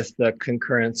only with the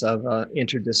concurrence of an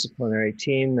interdisciplinary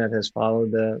team that has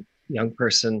followed the young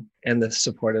person and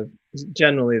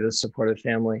generally the supportive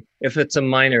family. If it's a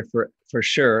minor, for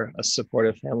sure, a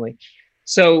supportive family.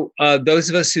 So those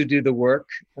of us who do the work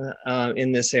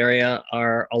in this area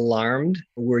are alarmed.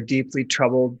 We're deeply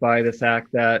troubled by the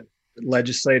fact that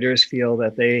legislators feel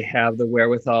that they have the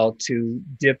wherewithal to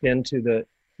dip into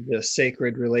the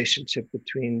sacred relationship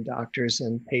between doctors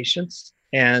and patients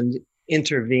and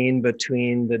intervene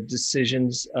between the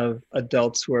decisions of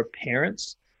adults who are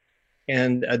parents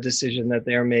and a decision that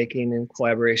they're making in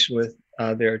collaboration with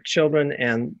their children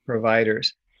and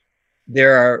providers.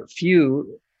 There are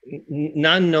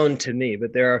none known to me,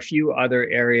 but there are a few other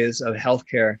areas of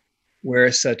healthcare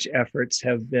where such efforts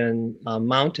have been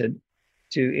mounted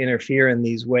to interfere in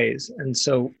these ways. And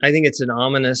so I think it's an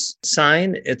ominous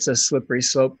sign. It's a slippery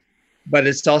slope, but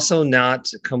it's also not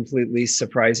completely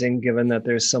surprising given that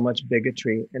there's so much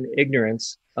bigotry and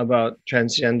ignorance about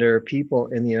transgender people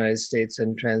in the United States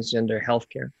and transgender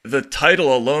healthcare. The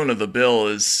title alone of the bill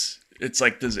is it's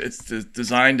like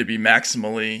designed to be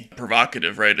maximally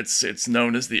provocative, right? It's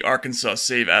known as the Arkansas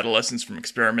Save Adolescents from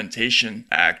Experimentation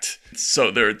Act.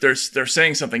 So they're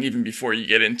saying something even before you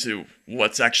get into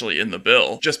what's actually in the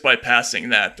bill. Just by passing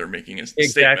that, they're making a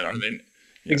statement, aren't they?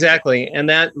 Yeah. Exactly. And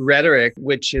that rhetoric,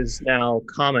 which is now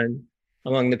common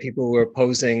among the people who are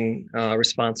opposing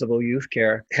responsible youth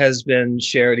care, has been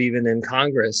shared even in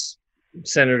Congress.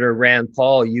 Senator Rand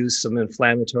Paul used some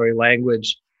inflammatory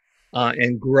language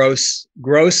and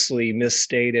grossly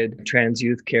misstated trans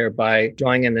youth care by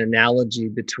drawing an analogy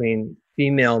between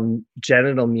female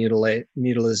genital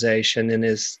mutilization in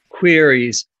his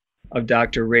queries of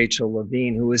Dr. Rachel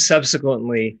Levine, who was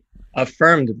subsequently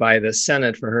affirmed by the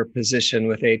Senate for her position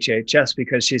with HHS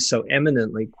because she's so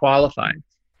eminently qualified.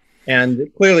 And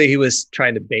clearly he was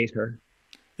trying to bait her.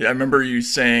 Yeah, I remember you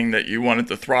saying that you wanted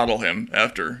to throttle him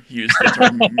after he used the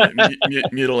term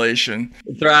mutilation.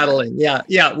 Throttling,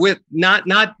 yeah, with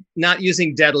not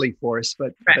using deadly force,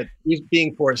 but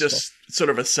being forceful. Just sort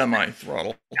of a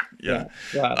semi-throttle. Yeah.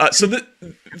 Wow. So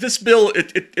this bill,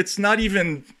 it's not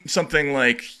even something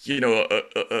like,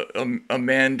 a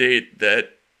mandate that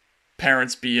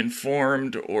parents be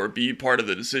informed or be part of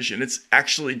the decision. It's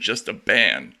actually just a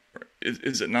ban.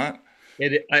 Is it not?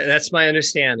 That's my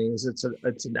understanding. Is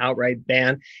it's an outright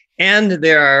ban, and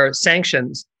there are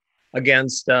sanctions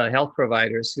against health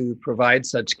providers who provide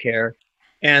such care,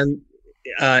 and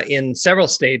in several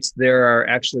states there are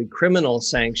actually criminal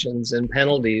sanctions and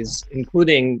penalties,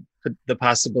 including the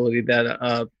possibility that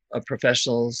a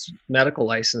professional's medical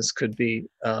license could be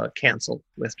canceled,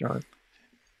 withdrawn.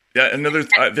 Yeah,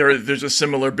 there's a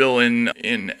similar bill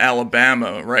in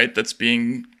Alabama, right, that's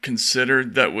being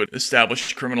considered that would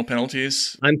establish criminal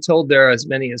penalties. I'm told there are as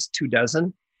many as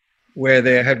 24, where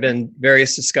there have been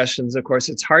various discussions. Of course,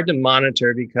 it's hard to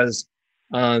monitor because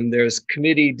there's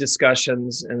committee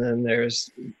discussions, and then there's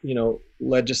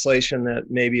legislation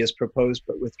that maybe is proposed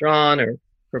but withdrawn, or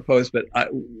proposed. But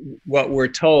what we're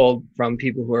told from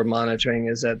people who are monitoring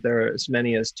is that there are as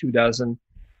many as 24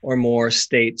 or more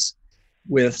states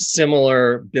with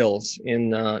similar bills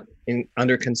in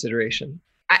under consideration.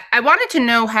 I wanted to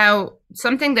know how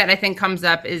something that I think comes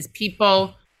up is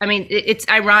people. I mean, it's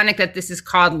ironic that this is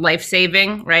called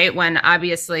life-saving, right? When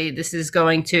obviously this is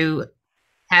going to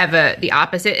have the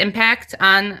opposite impact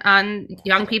on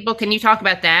young people. Can you talk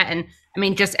about that? And I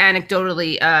mean, just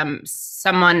anecdotally,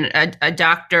 a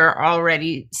doctor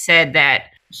already said that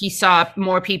he saw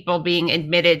more people being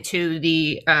admitted to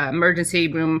the emergency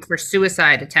room for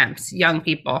suicide attempts, young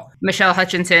people. Michelle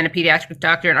Hutchinson, a pediatric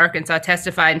doctor in Arkansas,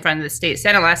 testified in front of the state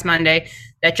Senate last Monday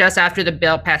that just after the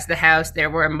bill passed the House, there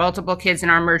were multiple kids in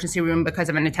our emergency room because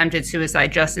of an attempted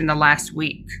suicide just in the last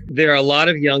week. There are a lot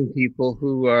of young people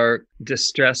who are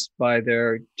distressed by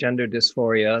their gender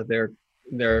dysphoria,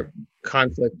 their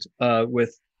conflict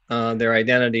with their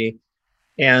identity.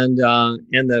 And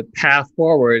the path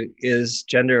forward is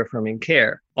gender affirming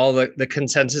care. All the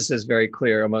consensus is very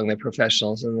clear among the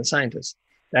professionals and the scientists.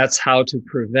 That's how to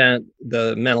prevent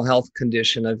the mental health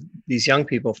condition of these young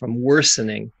people from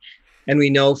worsening. And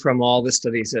we know from all the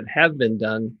studies that have been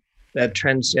done that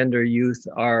transgender youth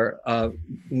are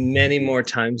many more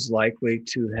times likely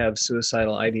to have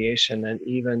suicidal ideation and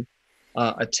even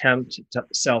attempt to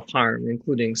self-harm,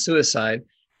 including suicide,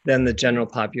 than the general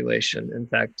population. In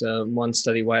fact, one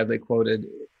study widely quoted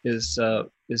is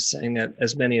saying that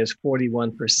as many as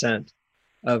 41%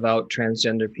 of out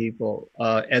transgender people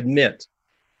admit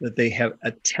that they have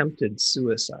attempted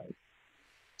suicide.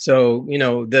 So,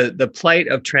 the plight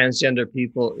of transgender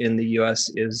people in the U.S.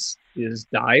 is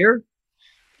dire.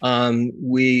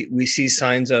 We see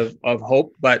signs of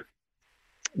hope, but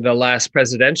the last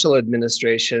presidential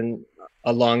administration,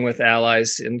 along with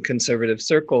allies in conservative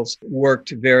circles,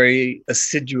 worked very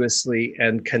assiduously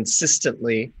and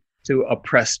consistently to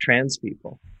oppress trans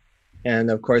people.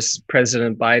 And of course,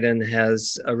 President Biden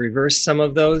has reversed some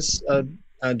of those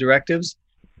directives,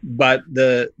 but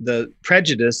the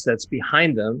prejudice that's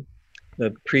behind them,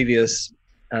 the previous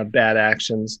bad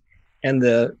actions, and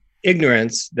the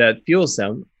ignorance that fuels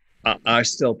them are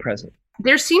still present.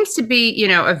 There seems to be,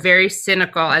 a very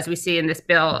cynical, as we see in this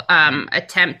bill,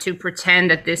 attempt to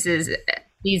pretend that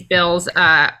these bills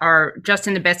are just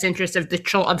in the best interest of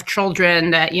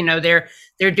children. That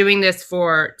they're doing this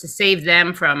to save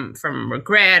them from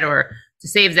regret, or to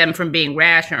save them from being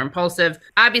rash or impulsive.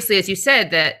 Obviously, as you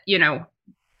said, that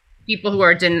people who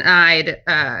are denied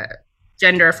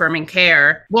gender affirming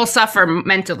care will suffer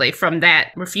mentally from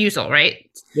that refusal, right?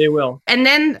 They will. And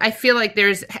then I feel like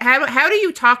there's how do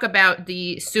you talk about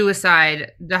the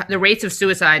suicide, the rates of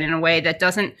suicide in a way that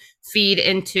doesn't feed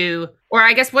into, or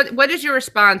I guess what is your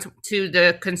response to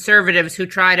the conservatives who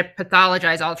try to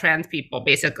pathologize all trans people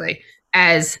basically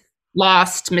as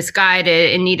lost,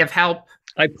 misguided, in need of help?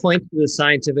 I point to the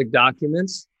scientific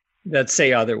documents that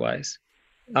say otherwise.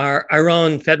 Our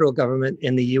own federal government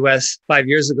in the US 5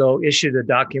 years ago issued a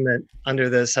document under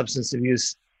the Substance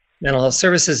Abuse Mental Health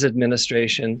Services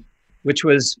Administration, which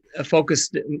was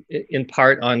focused in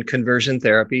part on conversion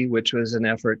therapy, which was an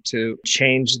effort to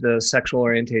change the sexual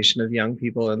orientation of young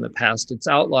people in the past. It's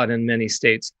outlawed in many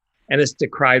states, and it's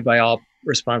decried by all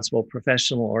responsible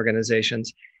professional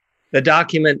organizations. The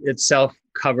document itself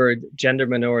covered gender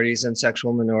minorities and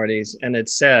sexual minorities, and it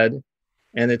said,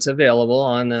 and it's available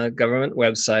on the government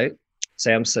website,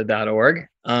 samhsa.org,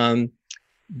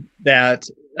 that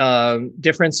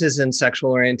differences in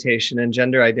sexual orientation and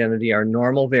gender identity are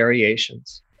normal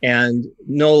variations, and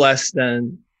no less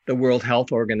than the World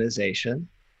Health Organization,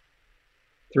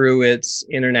 through its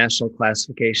International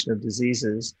Classification of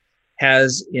Diseases,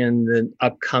 has in the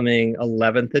upcoming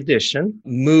 11th edition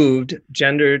moved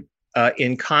gender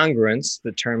incongruence,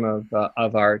 the term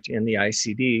of art in the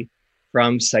ICD,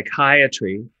 from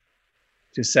psychiatry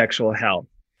to sexual health.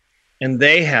 And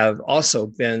they have also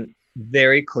been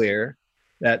very clear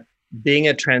that being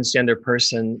a transgender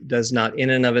person does not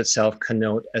in and of itself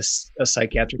connote a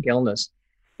psychiatric illness.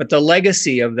 But the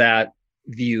legacy of that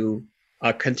view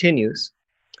continues,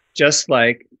 just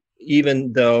like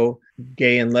even though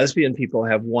gay and lesbian people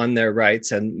have won their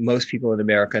rights, and most people in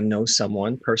America know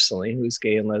someone personally who's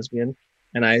gay and lesbian.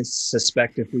 And I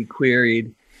suspect if we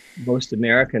queried most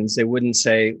Americans, they wouldn't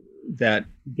say that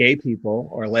gay people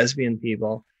or lesbian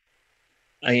people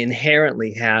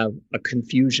inherently have a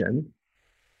confusion,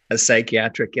 a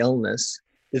psychiatric illness.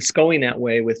 It's going that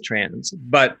way with trans.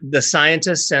 But the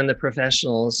scientists and the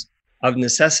professionals of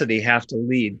necessity have to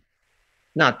lead,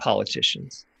 not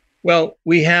politicians. Well,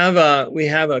 we have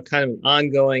a kind of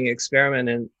ongoing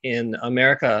experiment in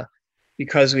America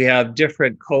because we have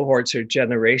different cohorts or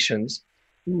generations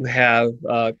who have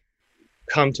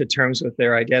come to terms with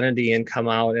their identity and come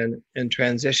out and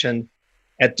transition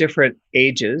at different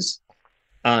ages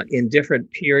in different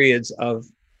periods of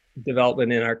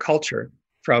development in our culture,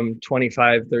 from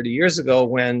 25, 30 years ago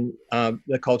when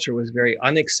the culture was very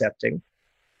unaccepting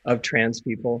of trans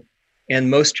people. And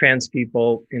most trans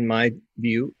people, in my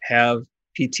view, have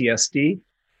PTSD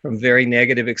from very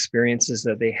negative experiences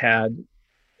that they had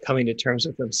coming to terms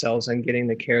with themselves and getting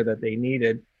the care that they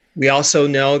needed. We also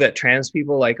know that trans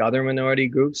people, like other minority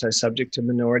groups, are subject to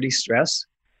minority stress.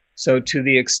 So to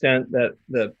the extent that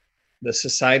the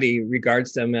society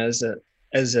regards them as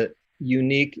a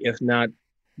unique, if not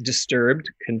disturbed,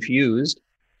 confused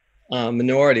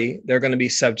minority, they're going to be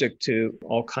subject to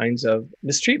all kinds of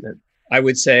mistreatment. I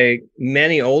would say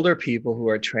many older people who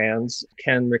are trans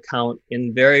can recount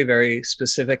in very, very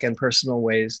specific and personal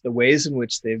ways the ways in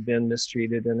which they've been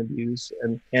mistreated and abused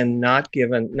and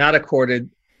not accorded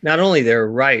not only their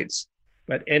rights,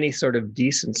 but any sort of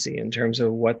decency in terms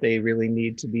of what they really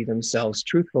need to be themselves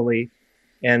truthfully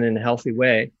and in a healthy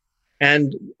way.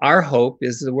 And our hope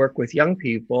is the work with young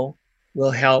people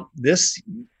will help this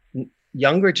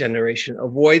younger generation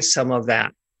avoid some of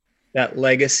that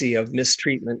legacy of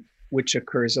mistreatment which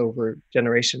occurs over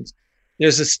generations.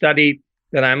 There's a study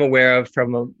that I'm aware of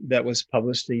that was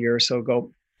published a year or so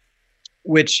ago,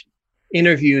 which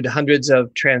interviewed hundreds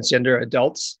of transgender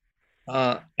adults,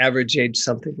 average age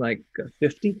something like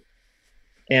 50,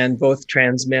 and both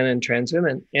trans men and trans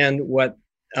women. And what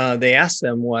they asked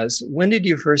them was, when did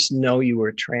you first know you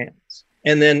were trans?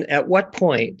 And then at what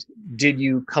point did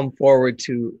you come forward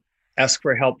to ask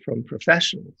for help from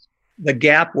professionals? The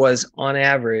gap was on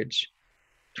average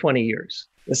 20 years.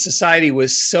 The society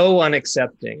was so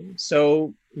unaccepting,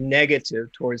 so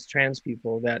negative towards trans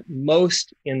people that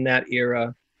most in that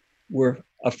era were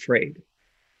afraid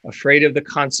of the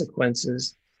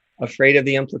consequences, afraid of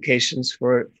the implications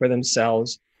for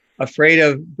themselves, afraid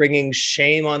of bringing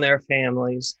shame on their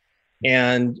families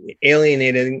and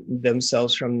alienating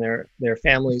themselves from their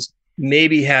families,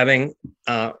 maybe having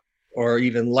or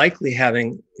even likely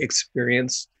having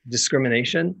experienced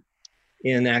discrimination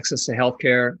in access to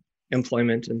healthcare,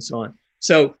 employment, and so on.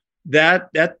 So that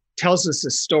tells us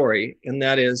a story, and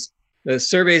that is the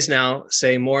surveys now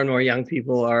say more and more young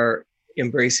people are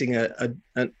embracing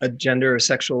a gender or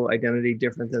sexual identity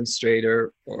different than straight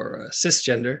or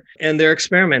cisgender, and they're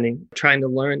experimenting, trying to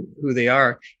learn who they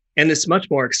are. And it's much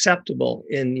more acceptable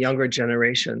in younger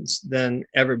generations than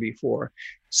ever before.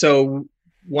 So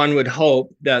one would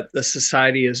hope that the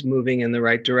society is moving in the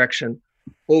right direction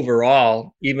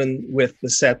overall, even with the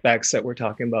setbacks that we're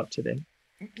talking about today.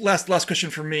 Last question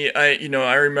for me.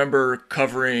 I remember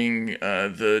covering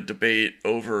the debate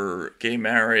over gay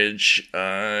marriage.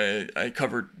 I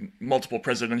covered multiple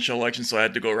presidential elections, so I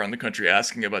had to go around the country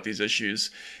asking about these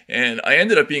issues, and I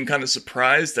ended up being kind of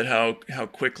surprised at how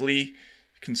quickly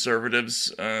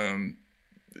conservatives,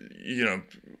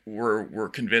 were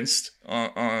convinced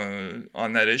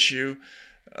on that issue.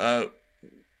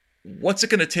 What's it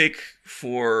going to take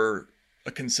for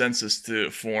a consensus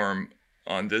to form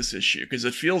on this issue? Because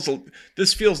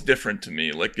this feels different to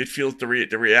me. Like, it feels the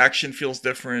reaction feels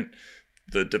different,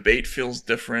 the debate feels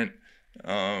different.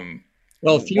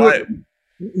 Well,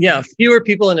 fewer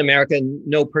people in America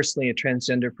know personally a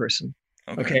transgender person.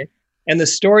 Okay, and the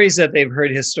stories that they've heard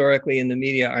historically in the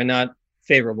media are not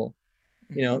favorable.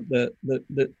 The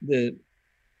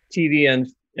TV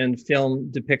and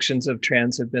film depictions of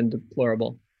trans have been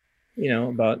deplorable.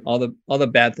 About all the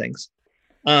bad things.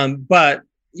 But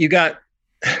you got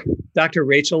Dr.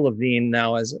 Rachel Levine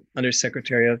now as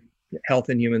Undersecretary of Health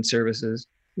and Human Services,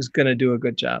 who's going to do a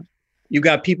good job. You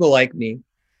got people like me.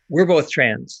 We're both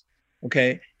trans.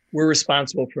 Okay. We're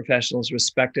responsible professionals,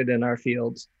 respected in our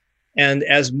fields. And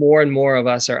as more and more of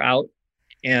us are out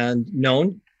and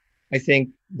known, I think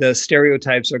the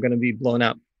stereotypes are going to be blown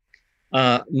up.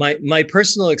 My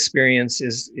personal experience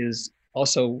is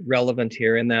also relevant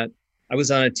here in that I was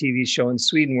on a TV show in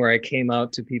Sweden where I came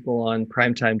out to people on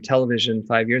primetime television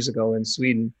 5 years ago in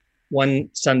Sweden, one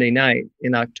Sunday night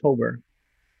in October.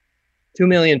 2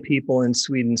 million people in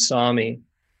Sweden saw me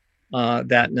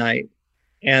that night.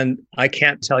 And I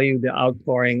can't tell you the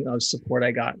outpouring of support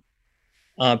I got.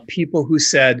 People who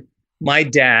said, my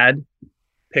dad,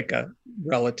 pick a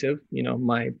relative,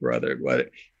 my brother,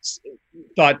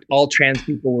 thought all trans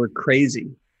people were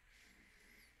crazy.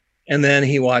 And then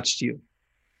he watched you.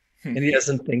 And he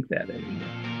doesn't think that anymore.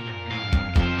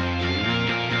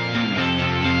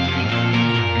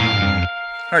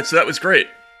 All right, so that was great.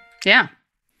 Yeah.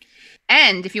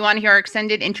 And if you want to hear our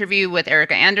extended interview with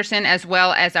Erica Anderson, as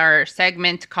well as our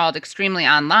segment called Extremely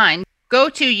Online, go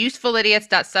to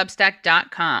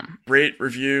usefulidiots.substack.com. Rate,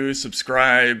 review,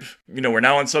 subscribe. We're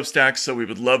now on Substack, so we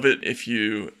would love it if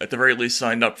you, at the very least,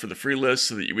 signed up for the free list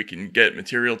so that we can get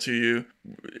material to you.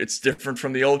 It's different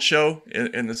from the old show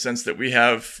in the sense that we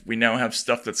now have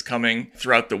stuff that's coming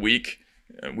throughout the week.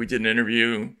 We did an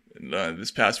interview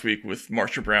this past week with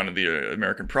Marsha Brown of the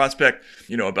American Prospect,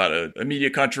 about a media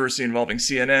controversy involving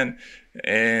CNN.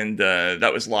 And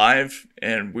that was live.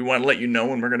 And we want to let you know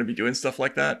when we're going to be doing stuff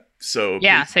like that. So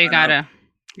yeah, so you gotta,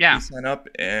 sign up.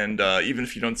 And even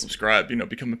if you don't subscribe,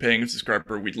 become a paying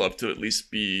subscriber. We'd love to at least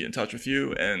be in touch with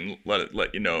you and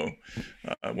let you know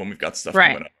when we've got stuff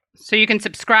coming up. So you can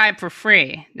subscribe for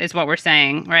free is what we're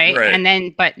saying, right? And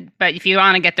then, but if you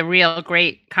want to get the real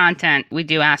great content, we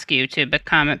do ask you to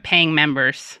become paying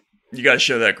members. You got to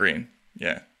show that green.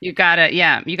 Yeah. You got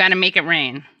to make it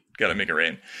rain. Got to make it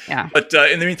rain. Yeah. But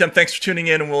in the meantime, thanks for tuning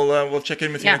in, and we'll check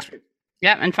in with you next week.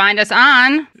 Yep, and find us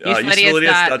on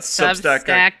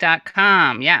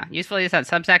usefulidiots.substack.com. Yeah,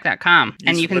 usefulidiots.substack.com.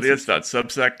 And you can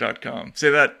usefulidiots.substack.com. Say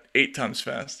that 8 times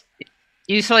fast.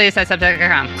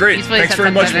 usefulidiots.substack.com. Great. Thanks very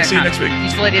much. We'll see you next week.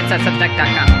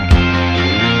 usefulidiots.substack.com.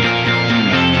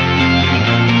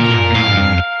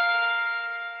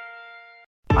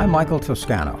 I'm Michael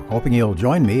Toscano, hoping you'll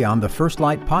join me on the First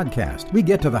Light podcast. We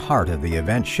get to the heart of the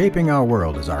event shaping our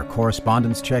world as our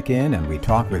correspondents check in and we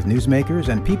talk with newsmakers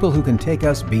and people who can take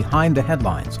us behind the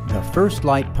headlines. The First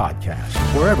Light podcast,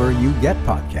 wherever you get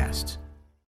podcasts.